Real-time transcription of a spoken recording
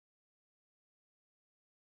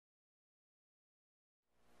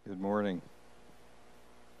Good morning.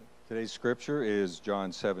 Today's scripture is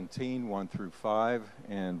John 17, 1 through 5,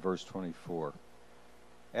 and verse 24.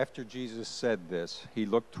 After Jesus said this, he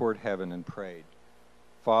looked toward heaven and prayed,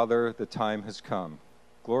 "Father, the time has come.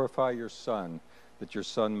 Glorify your Son, that your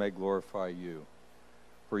Son may glorify you.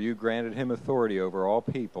 For you granted him authority over all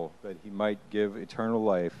people, that he might give eternal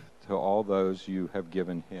life to all those you have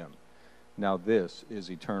given him. Now this is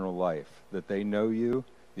eternal life, that they know you,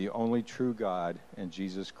 the only true God, and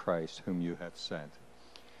Jesus Christ, whom you have sent.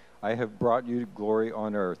 I have brought you glory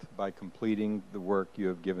on earth by completing the work you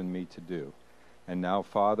have given me to do. And now,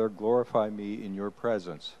 Father, glorify me in your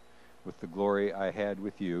presence with the glory I had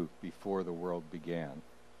with you before the world began.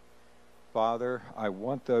 Father, I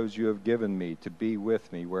want those you have given me to be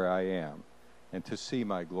with me where I am, and to see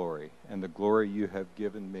my glory, and the glory you have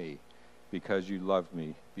given me, because you loved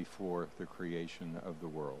me before the creation of the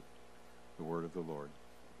world." The word of the Lord.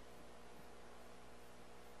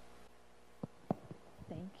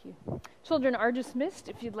 Thank you. Children are dismissed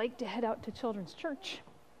if you'd like to head out to Children's Church.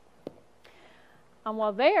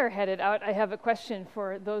 While they are headed out, I have a question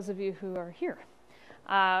for those of you who are here.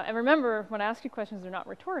 And remember, when I ask you questions, they're not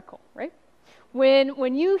rhetorical, right?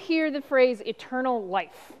 When you hear the phrase eternal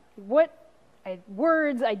life, what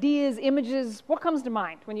words, ideas, images, what comes to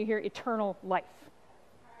mind when you hear eternal life?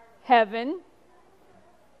 Heaven.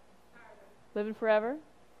 Living forever.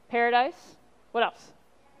 Paradise. What else?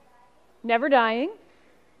 Never dying.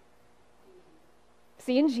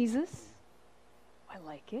 Seeing Jesus. I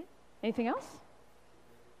like it. Anything else?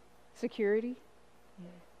 Security. Yeah.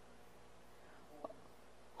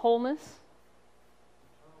 Wholeness.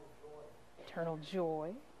 Eternal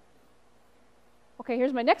joy. Okay,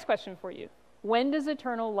 here's my next question for you. When does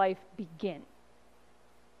eternal life begin?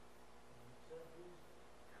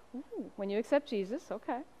 Ooh, when you accept Jesus,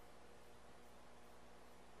 okay.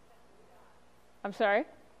 I'm sorry?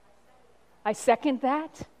 I second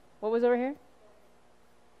that. What was over here?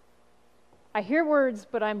 I hear words,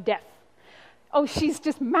 but I'm deaf. Oh, she's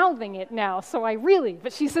just mouthing it now, so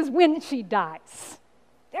but she says when she dies.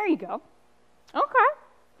 There you go.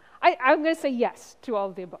 Okay. I'm going to say yes to all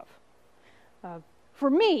of the above. For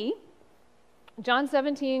me, John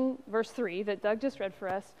 17, verse 3, that Doug just read for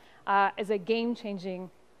us, is a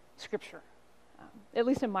game-changing scripture, at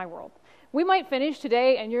least in my world. We might finish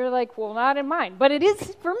today, and you're like, well, not in mine. But it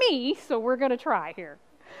is for me, so we're going to try here.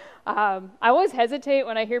 I always hesitate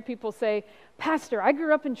when I hear people say, "Pastor, I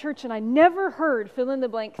grew up in church, and I never heard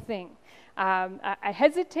fill-in-the-blank thing." I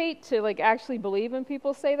hesitate to actually believe when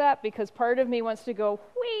people say that, because part of me wants to go,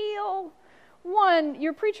 well, one,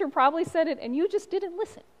 your preacher probably said it, and you just didn't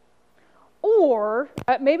listen. Or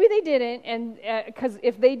maybe they didn't, and because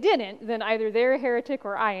if they didn't, then either they're a heretic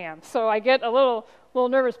or I am. So I get a little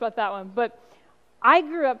nervous about that one. But I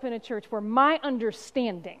grew up in a church where my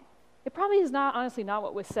understanding, it probably is not honestly not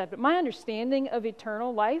what was said, but my understanding of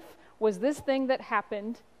eternal life was this thing that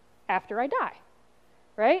happened after I die,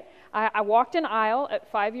 right? I walked an aisle at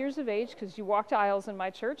 5 years of age, because you walked aisles in my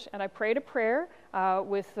church, and I prayed a prayer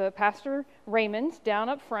with Pastor Raymond down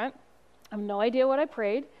up front. I have no idea what I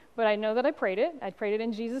prayed, but I know that I prayed it. I prayed it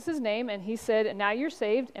in Jesus' name, and he said, now you're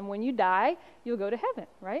saved, and when you die, you'll go to heaven,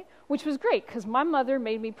 right? Which was great, because my mother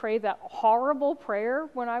made me pray that horrible prayer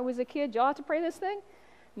when I was a kid. Y'all have to pray this thing?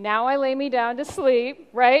 Now I lay me down to sleep,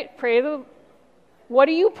 right? What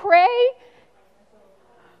do you pray?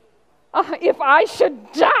 If I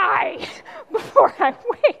should die before I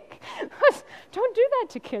wake. Don't do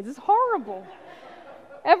that to kids. It's horrible.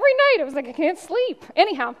 Every night it was like I can't sleep.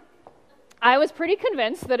 Anyhow, I was pretty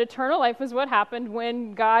convinced that eternal life was what happened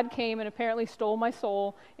when God came and apparently stole my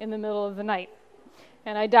soul in the middle of the night.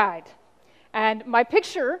 And I died. And my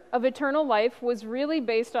picture of eternal life was really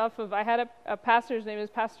based off of, I had a pastor's name was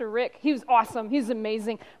Pastor Rick. He was awesome. He was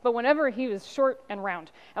amazing. But whenever he was short and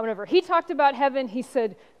round, and whenever he talked about heaven, he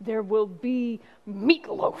said, there will be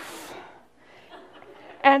meatloaf.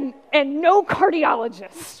 and no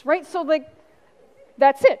cardiologists, right? So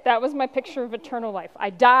that's it. That was my picture of eternal life. I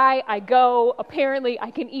die, I go, apparently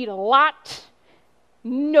I can eat a lot,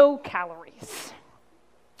 no calories.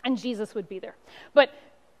 And Jesus would be there. But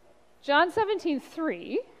John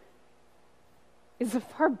 17:3 is a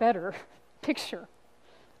far better picture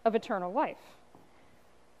of eternal life.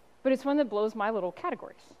 But it's one that blows my little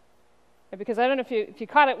categories. Because I don't know if you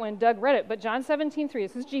caught it when Doug read it, but John 17:3,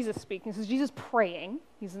 this is Jesus speaking. This is Jesus praying.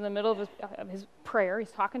 He's in the middle of his prayer.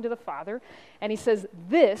 He's talking to the Father. And he says,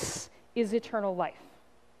 this is eternal life,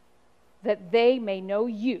 that they may know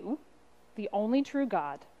you, the only true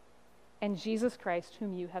God, and Jesus Christ,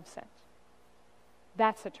 whom you have sent.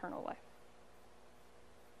 That's eternal life.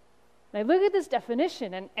 And I look at this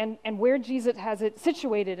definition and where Jesus has it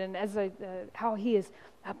situated and how he has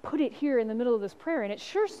put it here in the middle of this prayer. And it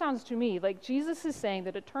sure sounds to me like Jesus is saying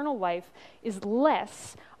that eternal life is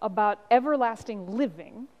less about everlasting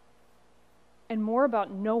living and more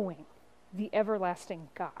about knowing the everlasting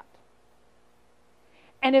God.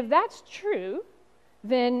 And if that's true,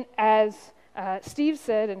 then as Steve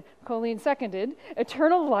said and Colleen seconded,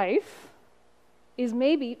 eternal life is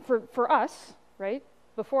maybe, for us, right?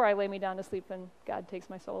 Before I lay me down to sleep and God takes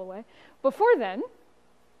my soul away. Before then,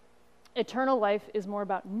 eternal life is more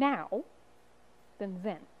about now than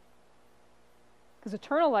then. Because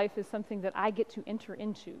eternal life is something that I get to enter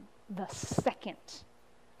into the second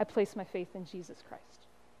I place my faith in Jesus Christ.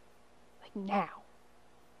 Like now,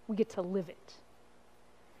 we get to live it.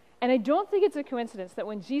 And I don't think it's a coincidence that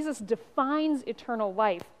when Jesus defines eternal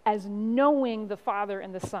life as knowing the Father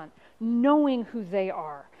and the Son, knowing who they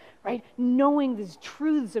are, right? Knowing these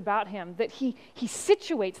truths about him, that he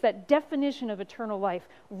situates that definition of eternal life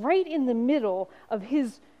right in the middle of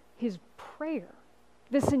his prayer.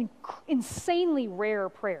 This insanely rare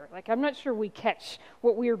prayer. Like, I'm not sure we catch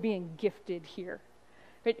what we are being gifted here.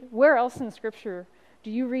 Right? Where else in Scripture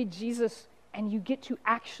do you read Jesus and you get to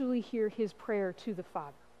actually hear his prayer to the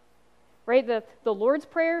Father? Right? The Lord's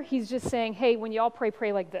Prayer, he's just saying, hey, when y'all pray,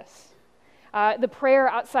 pray like this. The prayer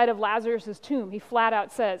outside of Lazarus' tomb, he flat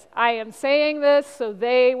out says, I am saying this so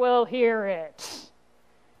they will hear it.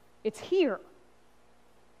 It's here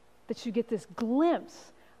that you get this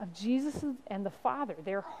glimpse of Jesus and the Father,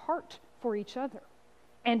 their heart for each other.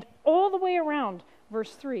 And all the way around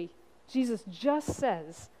verse 3, Jesus just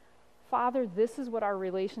says, Father, this is what our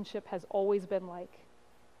relationship has always been like.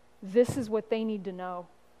 This is what they need to know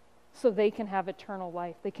so they can have eternal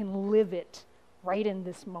life. They can live it right in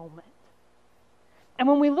this moment. And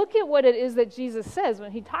when we look at what it is that Jesus says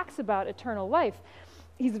when he talks about eternal life,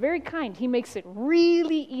 he's very kind. He makes it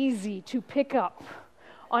really easy to pick up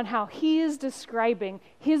on how he is describing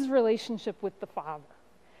his relationship with the Father.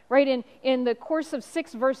 Right? In the course of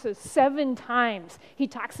 6 verses, 7 times, he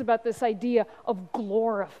talks about this idea of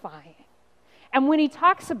glorifying. And when he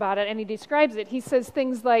talks about it and he describes it, he says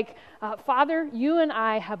things like, Father, you and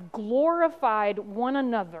I have glorified one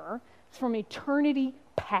another from eternity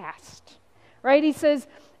past. Right? He says,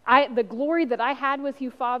 the glory that I had with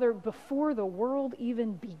you, Father, before the world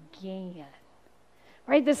even began.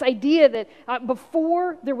 Right? This idea that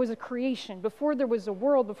before there was a creation, before there was a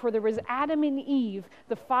world, before there was Adam and Eve,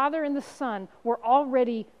 the Father and the Son were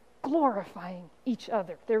already glorifying each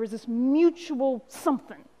other. There was this mutual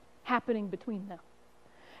something happening between them.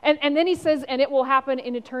 And then he says, and it will happen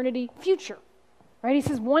in eternity future. Right? He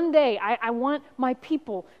says, one day I want my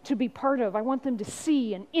people to be part of, I want them to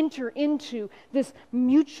see and enter into this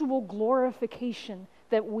mutual glorification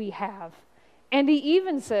that we have. And he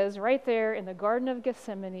even says right there in the Garden of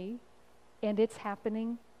Gethsemane, and it's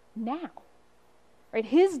happening now. Right?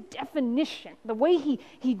 His definition, the way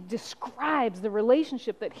he describes the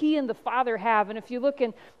relationship that he and the Father have, and if you look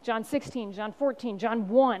in John 16, John 14, John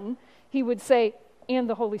 1, he would say, and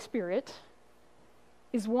the Holy Spirit,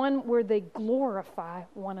 is one where they glorify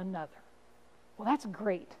one another. Well, that's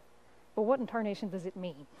great, but what in tarnation does it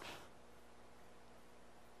mean?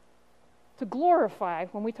 To glorify,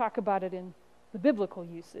 when we talk about it in the biblical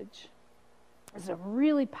usage, is a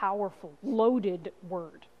really powerful, loaded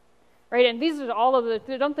word. Right? And these are all of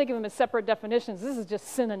the, don't think of them as separate definitions. This is just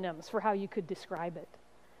synonyms for how you could describe it.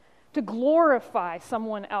 To glorify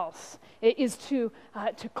someone else is to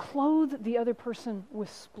clothe the other person with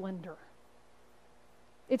splendor.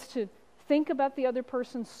 It's to think about the other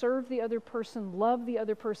person, serve the other person, love the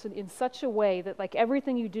other person in such a way that like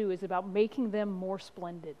everything you do is about making them more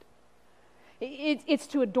splendid. It's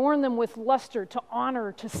to adorn them with luster, to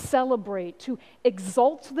honor, to celebrate, to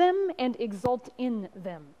exalt them and exalt in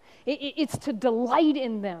them. It's to delight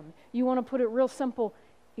in them. You want to put it real simple,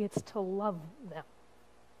 it's to love them.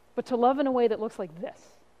 But to love in a way that looks like this.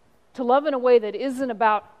 To love in a way that isn't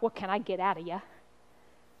about, what can I get out of you?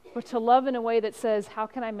 But to love in a way that says, how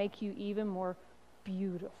can I make you even more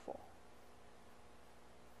beautiful?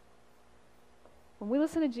 When we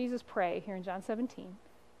listen to Jesus pray here in John 17,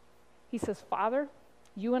 he says, Father,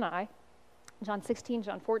 you and I, John 16,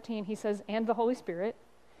 John 14, he says, and the Holy Spirit,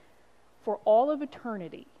 for all of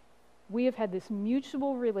eternity, we have had this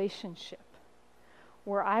mutual relationship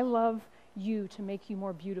where I love you to make you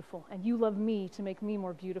more beautiful, and you love me to make me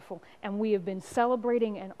more beautiful. And we have been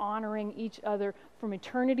celebrating and honoring each other from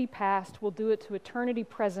eternity past. We'll do it to eternity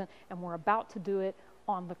present, and we're about to do it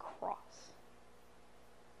on the cross.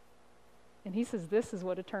 And he says this is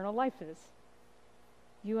what eternal life is.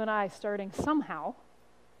 You and I starting somehow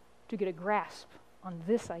to get a grasp on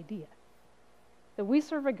this idea. that we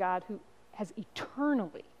serve a God who has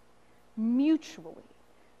eternally, mutually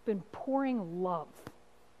been pouring love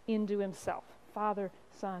into himself, Father,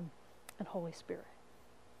 Son, and Holy Spirit.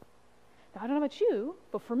 Now, I don't know about you,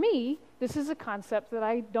 but for me, this is a concept that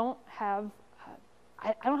I don't have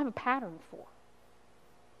a pattern for.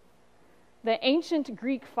 The ancient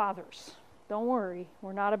Greek fathers, don't worry,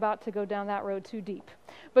 we're not about to go down that road too deep,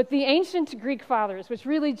 but the ancient Greek fathers, which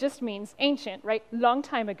really just means ancient, right, long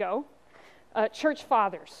time ago, church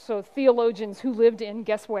fathers, so theologians who lived in,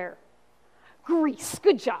 guess where? Greece.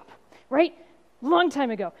 Good job, right? Long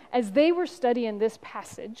time ago. As they were studying this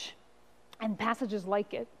passage and passages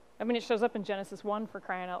like it, I mean, it shows up in Genesis 1 for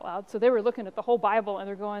crying out loud. So they were looking at the whole Bible and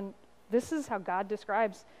they're going, this is how God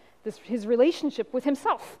describes his relationship with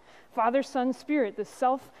himself. Father, Son, Spirit, the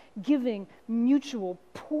self-giving, mutual,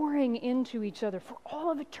 pouring into each other for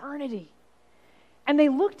all of eternity. And they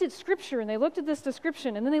looked at Scripture and they looked at this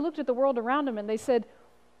description and then they looked at the world around them and they said,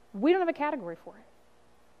 we don't have a category for it.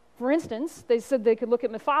 For instance, they said they could look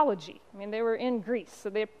at mythology. I mean, they were in Greece,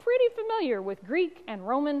 so they're pretty familiar with Greek and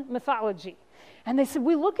Roman mythology. And they said,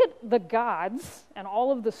 we look at the gods and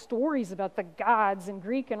all of the stories about the gods in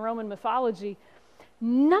Greek and Roman mythology.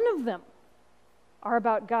 None of them are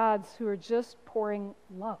about gods who are just pouring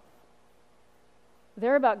love.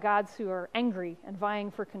 They're about gods who are angry and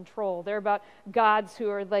vying for control. They're about gods who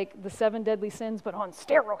are like the 7 deadly sins, but on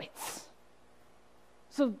steroids.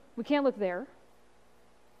 So we can't look there.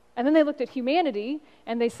 And then they looked at humanity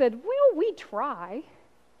and they said, well, we try.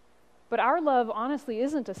 But our love honestly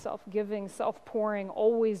isn't a self-giving, self-pouring,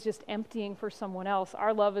 always just emptying for someone else.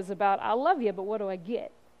 Our love is about, I love you, but what do I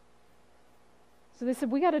get? So they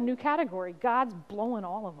said, we got a new category. God's blowing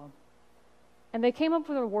all of them. And they came up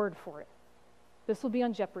with a word for it. This will be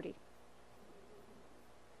on Jeopardy.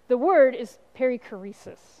 The word is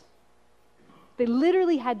perichoresis. They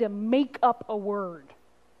literally had to make up a word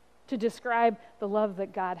to describe the love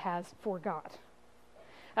that God has for God.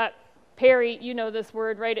 Peri, you know this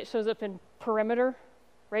word, right? It shows up in perimeter,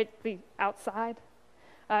 right? The outside.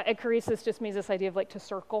 Ekchoresis just means this idea of like to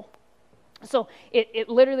circle. So it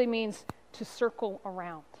literally means to circle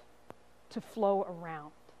around, to flow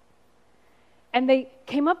around. And they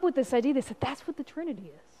came up with this idea. They said, that's what the Trinity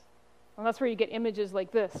is. And that's where you get images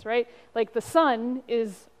like this, right? Like the Son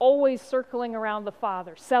is always circling around the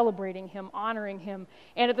Father, celebrating him, honoring him.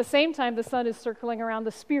 And at the same time, the Son is circling around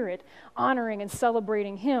the Spirit, honoring and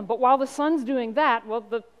celebrating him. But while the Son's doing that, well,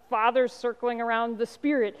 the Father's circling around the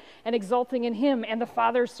Spirit and exulting in him, and the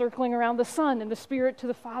Father's circling around the Son, and the Spirit to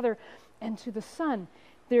the Father and to the Son.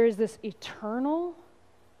 There is this eternal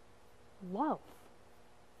love.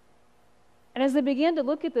 And as they began to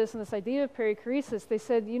look at this and this idea of perichoresis, they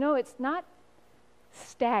said, you know, it's not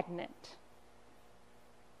stagnant.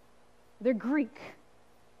 They're Greek.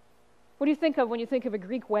 What do you think of when you think of a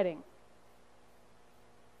Greek wedding?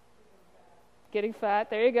 Getting fat,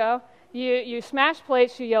 there you go. You smash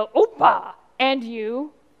plates, you yell, Opa, and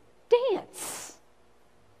you dance.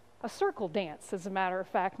 A circle dance, as a matter of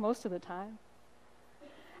fact, most of the time.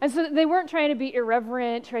 And so they weren't trying to be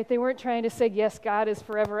irreverent, right? They weren't trying to say, yes, God is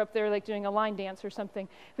forever up there like doing a line dance or something.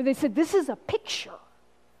 But they said, this is a picture.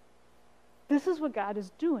 This is what God is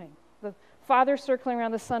doing. The Father circling around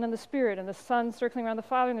the Son and the Spirit, and the Son circling around the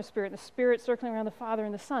Father and the Spirit, and the Spirit circling around the Father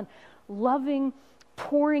and the Son. Loving,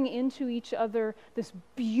 pouring into each other this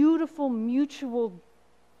beautiful mutual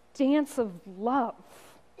dance of love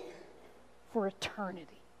for eternity.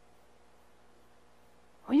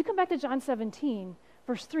 When you come back to John 17,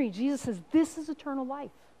 Verse 3, Jesus says, this is eternal life,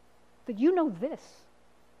 that you know this.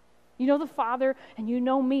 You know the Father, and you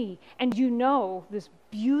know me, and you know this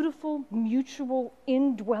beautiful, mutual,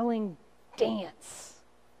 indwelling dance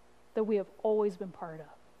that we have always been part of.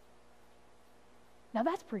 Now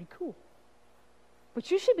that's pretty cool. But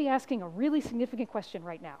you should be asking a really significant question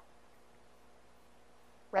right now.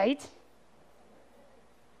 Right?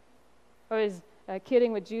 I was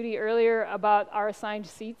kidding with Judy earlier about our assigned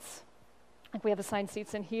seats. Like we have assigned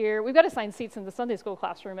seats in here. We've got assigned seats in the Sunday school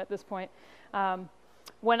classroom at this point.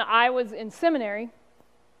 When I was in seminary,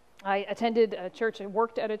 I attended a church and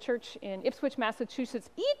worked at a church in Ipswich, Massachusetts,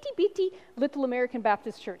 itty-bitty little American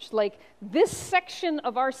Baptist church. Like this section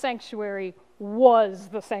of our sanctuary was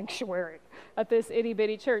the sanctuary at this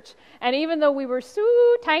itty-bitty church. And even though we were so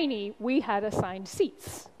tiny, we had assigned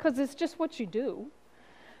seats because it's just what you do.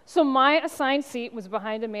 So my assigned seat was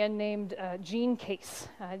behind a man named Gene Case.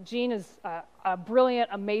 Gene is a brilliant,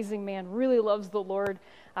 amazing man, really loves the Lord,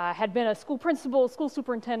 had been a school principal, school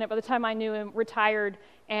superintendent by the time I knew him, retired,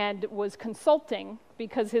 and was consulting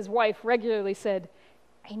because his wife regularly said,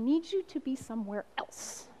 I need you to be somewhere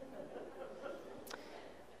else.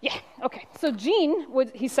 Yeah, Okay, so Gene,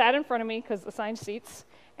 he sat in front of me because assigned seats,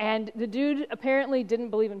 and the dude apparently didn't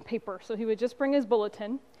believe in paper, so he would just bring his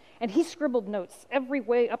bulletin, and he scribbled notes every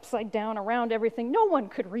way, upside down, around everything. No one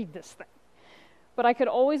could read this thing. But I could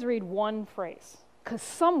always read one phrase, because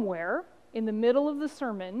somewhere in the middle of the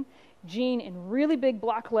sermon, Gene, in really big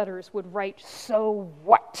block letters, would write, "So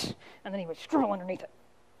what?" And then he would scribble underneath it.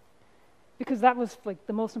 Because that was like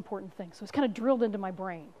the most important thing. So it's kind of drilled into my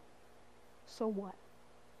brain. So what?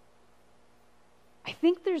 I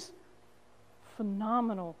think there's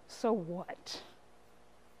phenomenal so what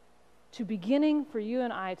to beginning for you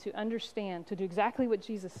and I to understand, to do exactly what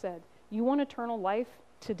Jesus said. You want eternal life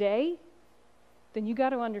today? Then you got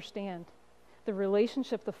to understand the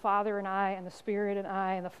relationship the Father and I and the Spirit and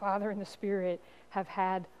I and the Father and the Spirit have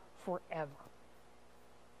had forever.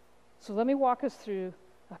 So let me walk us through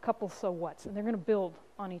a couple so whats, and they're going to build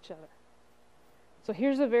on each other. So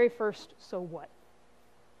here's the very first so what.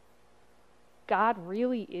 God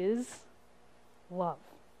really is love.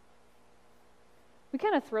 We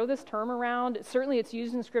kind of throw this term around. Certainly it's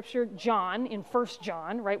used in Scripture. John, in 1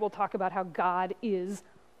 John, right, we'll talk about how God is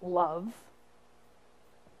love.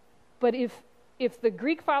 But if the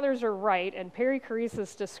Greek fathers are right, and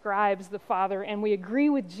perichoresis describes the Father, and we agree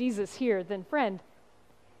with Jesus here, then friend,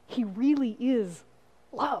 he really is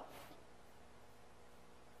love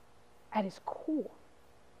at his core.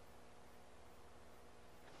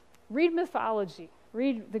 Read mythology.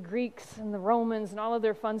 Read the Greeks and the Romans and all of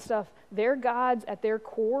their fun stuff. Their gods at their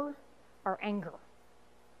core are anger,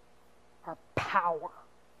 are power.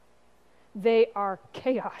 They are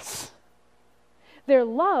chaos. They're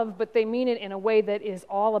love, but they mean it in a way that is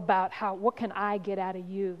all about what can I get out of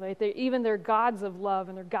you? Right? Even their gods of love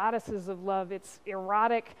and their goddesses of love, it's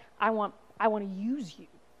erotic. I want to use you.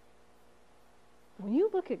 When you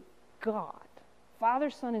look at God, Father,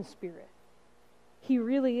 Son, and Spirit, he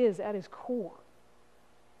really is at his core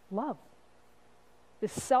love.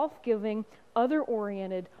 This self-giving,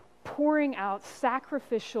 other-oriented, pouring out,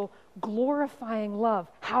 sacrificial, glorifying love.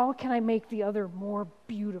 How can I make the other more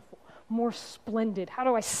beautiful, more splendid? How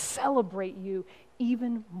do I celebrate you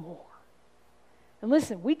even more? And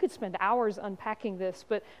listen, we could spend hours unpacking this,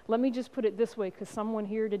 but let me just put it this way, because someone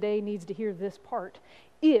here today needs to hear this part.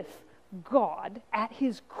 If God at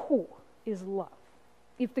his core is love,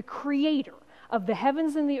 if the creator of the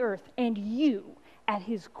heavens and the earth and you at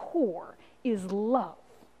his core is love,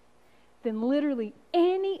 then literally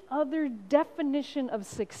any other definition of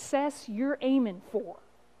success you're aiming for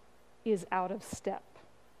is out of step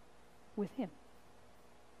with him.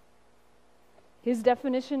 His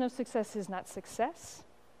definition of success is not success.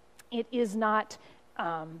 It is not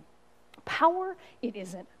power. It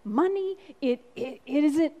isn't money. It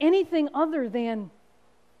isn't anything other than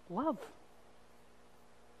love.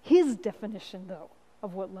 His definition, though,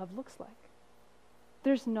 of what love looks like.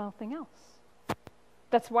 There's nothing else.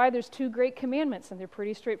 That's why there's 2 great commandments, and they're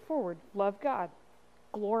pretty straightforward. Love God,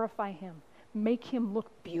 glorify him, make him look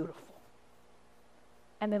beautiful,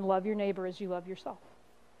 and then love your neighbor as you love yourself.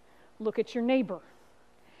 Look at your neighbor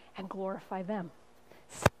and glorify them.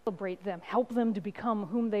 Celebrate them. Help them to become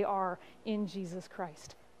whom they are in Jesus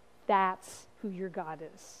Christ. That's who your God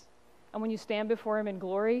is. And when you stand before him in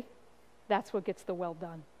glory, that's what gets the well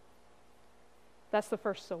done. That's the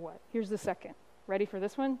first so what. Here's the second. Ready for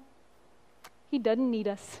this one? He doesn't need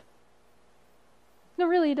us. No,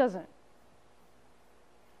 really, he doesn't.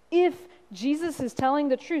 If Jesus is telling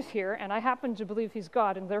the truth here, and I happen to believe he's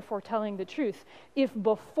God and therefore telling the truth, if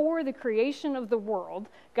before the creation of the world,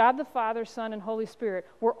 God the Father, Son, and Holy Spirit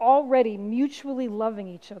were already mutually loving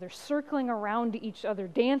each other, circling around each other,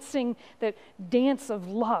 dancing that dance of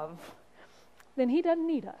love, then he doesn't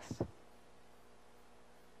need us.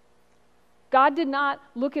 God did not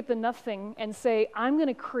look at the nothing and say, I'm going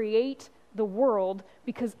to create the world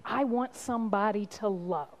because I want somebody to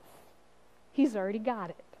love. He's already got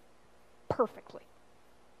it perfectly.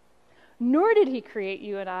 Nor did he create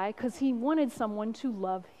you and I because he wanted someone to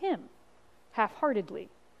love him half-heartedly,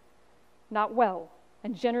 not well,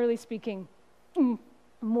 and generally speaking,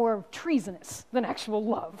 more treasonous than actual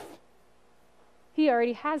love. He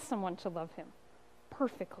already has someone to love him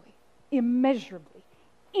perfectly, immeasurably,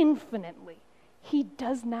 infinitely. He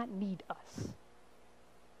does not need us.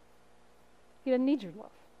 He doesn't need your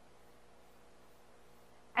love.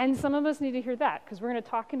 And some of us need to hear that because we're going to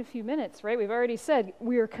talk in a few minutes, right? We've already said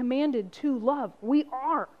we are commanded to love. We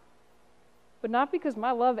are. But not because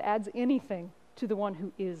my love adds anything to the one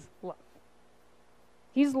who is love.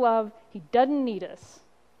 He's love. He doesn't need us.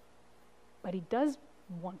 But he does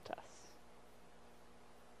want us.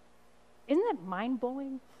 Isn't that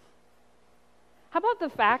mind-blowing? How about the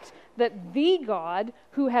fact that the God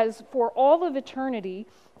who has for all of eternity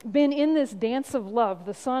been in this dance of love,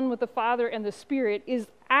 the Son with the Father and the Spirit, is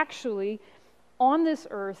actually on this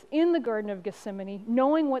earth in the Garden of Gethsemane,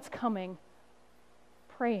 knowing what's coming,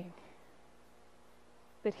 praying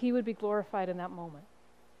that he would be glorified in that moment.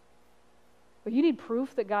 But you need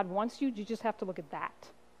proof that God wants you just have to look at that.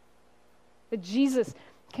 That Jesus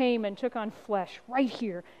came and took on flesh right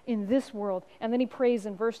here in this world. And then he prays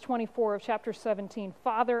in verse 24 of chapter 17,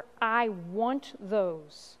 Father, I want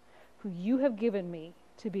those who you have given me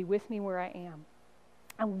to be with me where I am.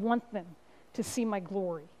 I want them to see my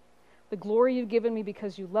glory. The glory you've given me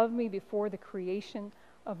because you loved me before the creation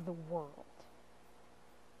of the world.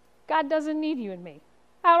 God doesn't need you and me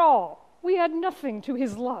at all. We add nothing to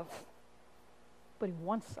his love. But he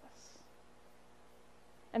wants us.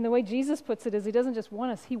 And the way Jesus puts it is he doesn't just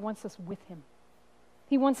want us, he wants us with him.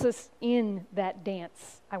 He wants us in that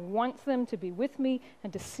dance. I want them to be with me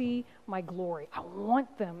and to see my glory. I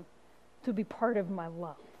want them to be part of my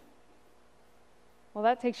love. Well,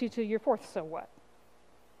 that takes you to your fourth so what?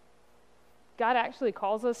 God actually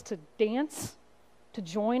calls us to dance, to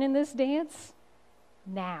join in this dance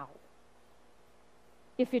now.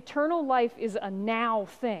 If eternal life is a now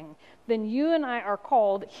thing, then you and I are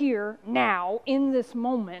called here, now, in this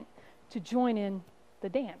moment, to join in the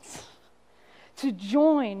dance. To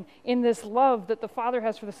join in this love that the Father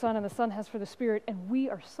has for the Son and the Son has for the Spirit, and we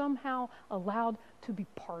are somehow allowed to be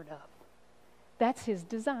part of. That's his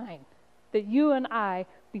design, that you and I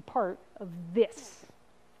be part of this.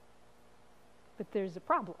 But there's a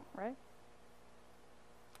problem, right?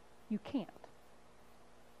 You can't.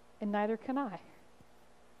 And neither can I.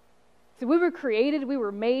 So we were created, we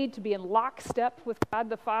were made to be in lockstep with God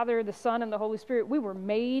the Father, the Son, and the Holy Spirit. We were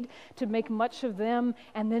made to make much of them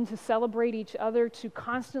and then to celebrate each other, to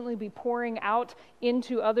constantly be pouring out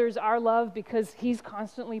into others our love because he's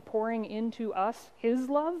constantly pouring into us his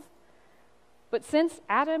love. But since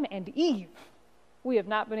Adam and Eve, we have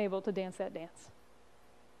not been able to dance that dance.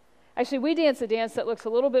 Actually, we dance a dance that looks a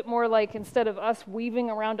little bit more like, instead of us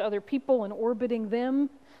weaving around other people and orbiting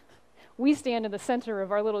them, we stand in the center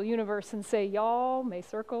of our little universe and say, y'all may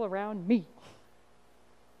circle around me.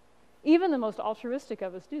 Even the most altruistic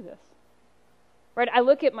of us do this. Right? I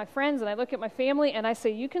look at my friends and I look at my family and I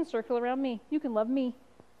say, you can circle around me. You can love me.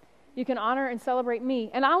 You can honor and celebrate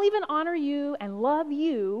me. And I'll even honor you and love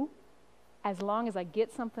you as long as I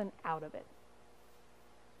get something out of it.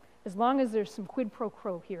 As long as there's some quid pro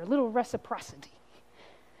quo here, a little reciprocity.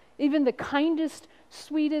 Even the kindest,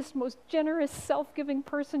 sweetest, most generous, self-giving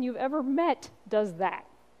person you've ever met does that.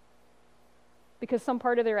 Because some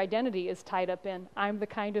part of their identity is tied up in, I'm the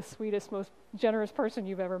kindest, sweetest, most generous person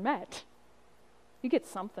you've ever met. You get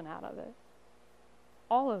something out of it.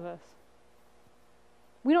 All of us.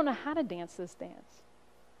 We don't know how to dance this dance.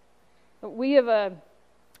 But we have a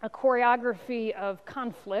choreography of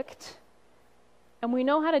conflict, and we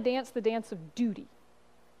know how to dance the dance of duty.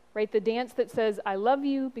 Right? The dance that says, I love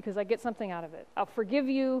you because I get something out of it. I'll forgive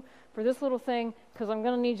you for this little thing because I'm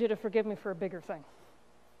going to need you to forgive me for a bigger thing.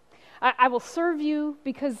 I will serve you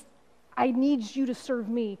because I need you to serve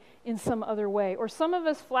me in some other way. Or some of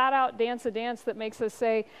us flat out dance a dance that makes us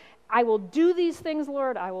say, I will do these things,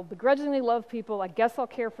 Lord. I will begrudgingly love people. I guess I'll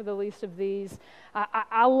care for the least of these.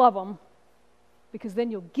 I'll love them because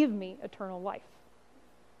then you'll give me eternal life.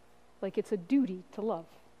 Like it's a duty to love.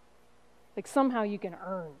 Like somehow you can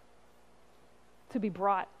earn to be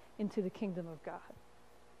brought into the kingdom of God.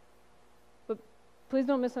 But please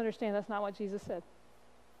don't misunderstand, that's not what Jesus said.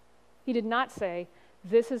 He did not say,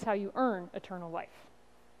 this is how you earn eternal life.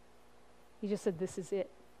 He just said, this is it.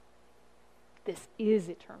 This is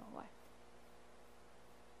eternal life.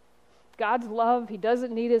 God's love, he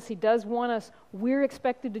doesn't need us, he does want us. We're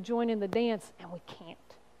expected to join in the dance, and we can't.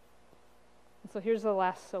 And so here's the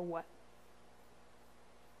last so what.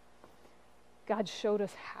 God showed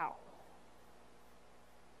us how.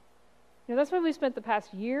 You know, that's why we spent the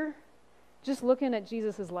past year just looking at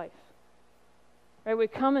Jesus' life. Right? We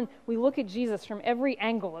come and we look at Jesus from every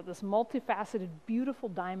angle of this multifaceted, beautiful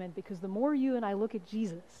diamond, because the more you and I look at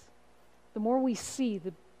Jesus, the more we see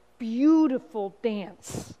the beautiful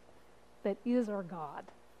dance that is our God.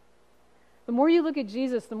 The more you look at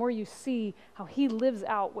Jesus, the more you see how he lives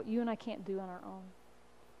out what you and I can't do on our own.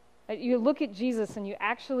 You look at Jesus and you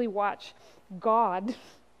actually watch God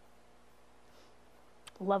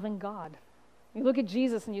loving God. You look at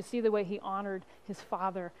Jesus and you see the way he honored his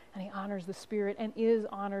Father and he honors the Spirit and is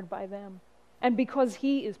honored by them. And because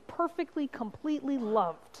he is perfectly, completely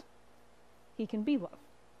loved, he can be loved.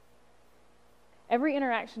 Every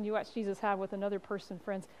interaction you watch Jesus have with another person,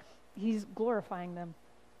 friends, he's glorifying them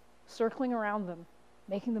circling around them,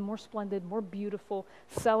 making them more splendid, more beautiful,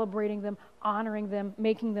 celebrating them, honoring them,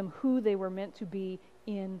 making them who they were meant to be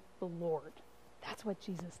in the Lord. That's what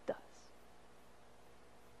Jesus does.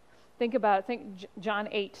 Think about it. Think John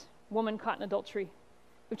 8, woman caught in adultery.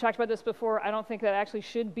 We've talked about this before. I don't think that actually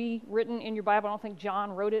should be written in your Bible. I don't think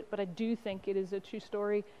John wrote it, but I do think it is a true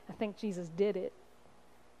story. I think Jesus did it.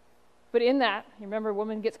 But in that, you remember a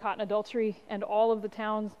woman gets caught in adultery, and all of the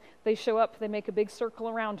towns, they show up, they make a big circle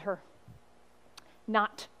around her,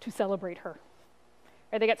 not to celebrate her.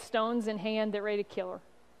 Right? They got stones in hand, they're ready to kill her.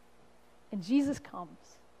 And Jesus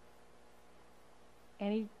comes.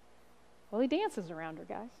 And he dances around her,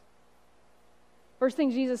 guys. First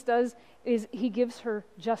thing Jesus does is he gives her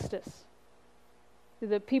justice.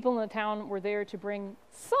 The people in the town were there to bring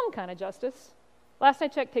some kind of justice. Last I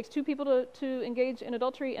checked, it takes 2 people to engage in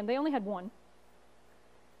adultery, and they only had 1.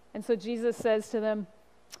 And so Jesus says to them,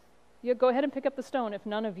 "You go ahead and pick up the stone if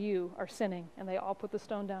none of you are sinning." And they all put the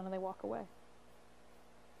stone down and they walk away.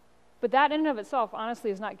 But that in and of itself,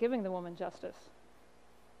 honestly, is not giving the woman justice.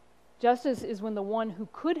 Justice is when the one who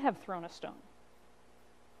could have thrown a stone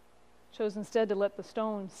chose instead to let the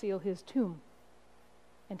stone seal his tomb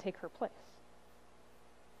and take her place.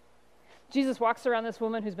 Jesus walks around this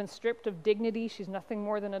woman who's been stripped of dignity. She's nothing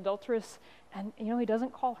more than adulteress. And, he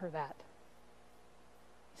doesn't call her that.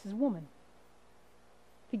 He says, woman.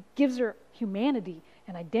 He gives her humanity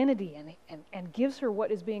and identity and gives her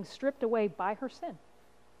what is being stripped away by her sin.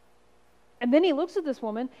 And then he looks at this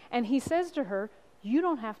woman and he says to her, you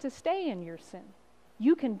don't have to stay in your sin.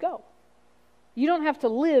 You can go. You don't have to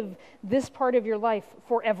live this part of your life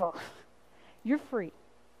forever. You're free.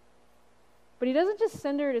 But he doesn't just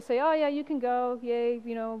send her to say, oh yeah, you can go. Yay,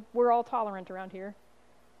 we're all tolerant around here.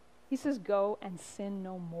 He says, go and sin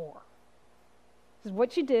no more. He says,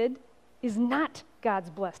 what you did is not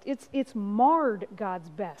God's blessed. It's marred God's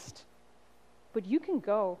best. But you can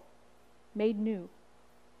go made new.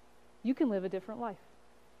 You can live a different life.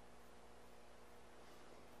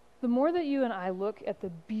 The more that you and I look at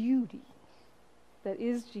the beauty that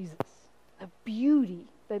is Jesus, the beauty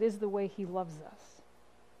that is the way he loves us,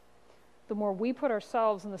 the more we put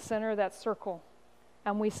ourselves in the center of that circle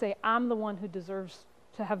and we say, I'm the one who deserves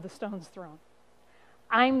to have the stones thrown.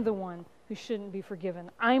 I'm the one who shouldn't be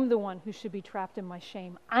forgiven. I'm the one who should be trapped in my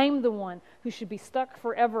shame. I'm the one who should be stuck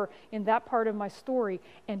forever in that part of my story.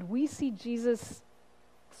 And we see Jesus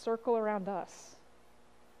circle around us.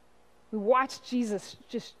 We watch Jesus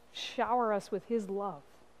just shower us with his love.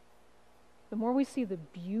 The more we see the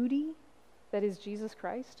beauty that is Jesus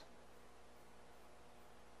Christ,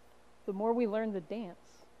 the more we learn the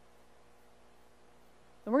dance.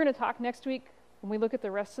 And we're going to talk next week when we look at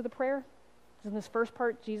the rest of the prayer. In this first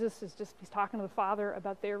part, Jesus is he's talking to the Father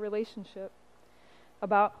about their relationship,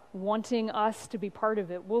 about wanting us to be part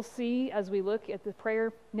of it. We'll see as we look at the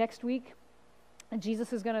prayer next week, and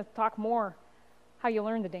Jesus is going to talk more how you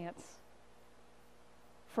learn the dance.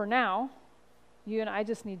 For now, you and I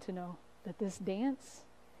just need to know that this dance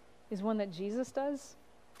is one that Jesus does,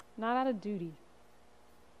 not out of duty.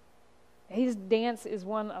 His dance is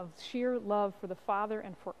one of sheer love for the Father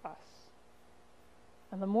and for us.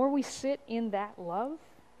 And the more we sit in that love,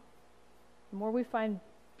 the more we find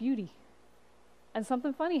beauty. And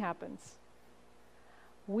something funny happens.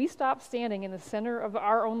 We stop standing in the center of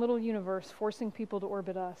our own little universe, forcing people to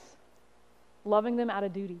orbit us, loving them out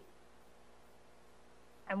of duty.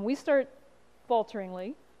 And we start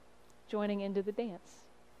falteringly joining into the dance.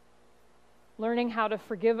 Learning how to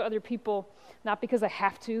forgive other people, not because I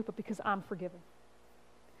have to, but because I'm forgiven.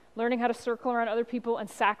 Learning how to circle around other people and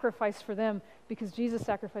sacrifice for them because Jesus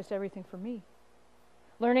sacrificed everything for me.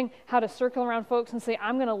 Learning how to circle around folks and say,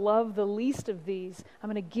 I'm going to love the least of these.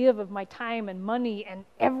 I'm going to give of my time and money and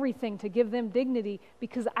everything to give them dignity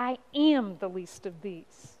because I am the least of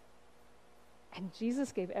these. And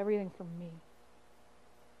Jesus gave everything for me.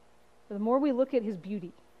 The more we look at his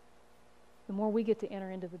beauty, the more we get to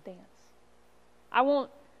enter into the dance. I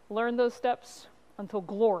won't learn those steps until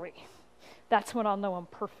glory. That's when I'll know him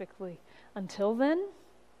perfectly. Until then,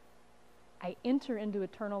 I enter into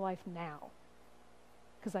eternal life now.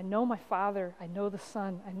 Because I know my Father, I know the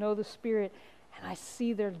Son, I know the Spirit, and I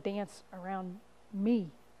see their dance around me.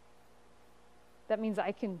 That means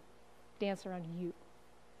I can dance around you.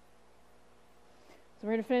 So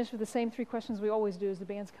we're going to finish with the same 3 questions we always do as the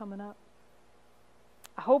band's coming up.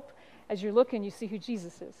 I hope as you're looking, you see who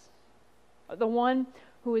Jesus is. The one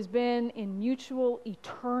who has been in mutual,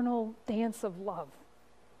 eternal dance of love.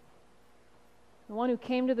 The one who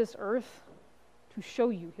came to this earth to show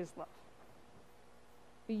you his love.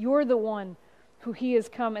 You're the one who he has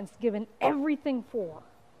come and given everything for.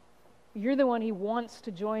 You're the one he wants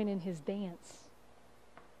to join in his dance.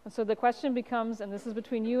 And so the question becomes, and this is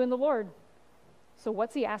between you and the Lord, so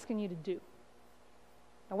what's he asking you to do?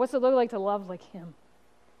 Now, what's it look like to love like him?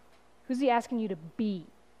 Who's he asking you to be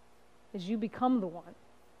as you become the one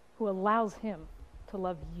who allows him to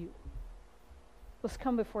love you? Let's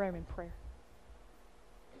come before him in prayer.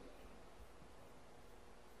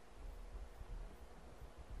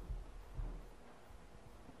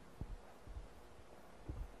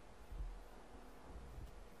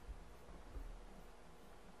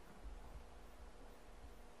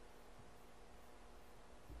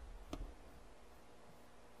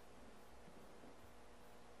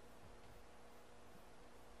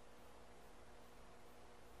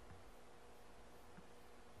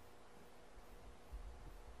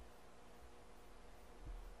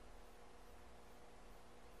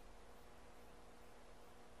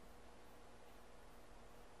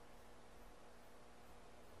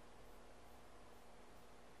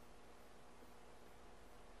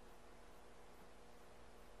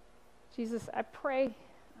 Jesus, I pray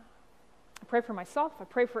for myself, I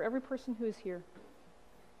pray for every person who is here,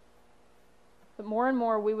 that more and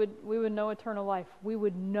more we would know eternal life. We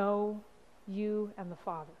would know you and the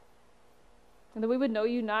Father. And that we would know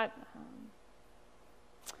you not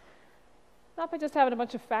by just having a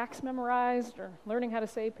bunch of facts memorized or learning how to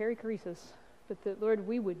say perichoresis, but that, Lord,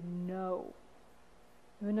 we would know.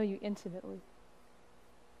 We would know you intimately.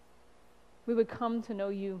 We would come to know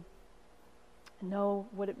you, know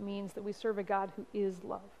what it means that we serve a God who is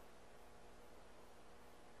love.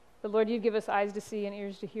 But Lord, you give us eyes to see and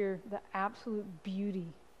ears to hear the absolute beauty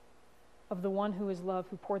of the one who is love,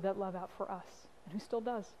 who poured that love out for us, and who still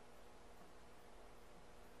does.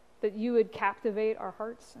 That you would captivate our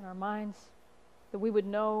hearts and our minds, that we would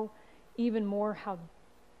know even more how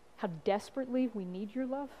desperately we need your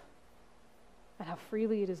love and how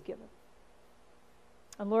freely it is given.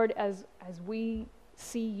 And Lord, as we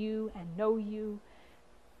see you and know you,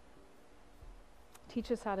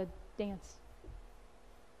 teach us how to dance.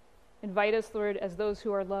 Invite us, Lord, as those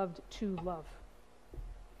who are loved to love.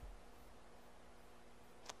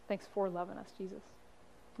 Thanks for loving us, Jesus.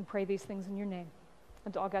 We pray these things in your name.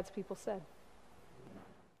 And to all God's people said.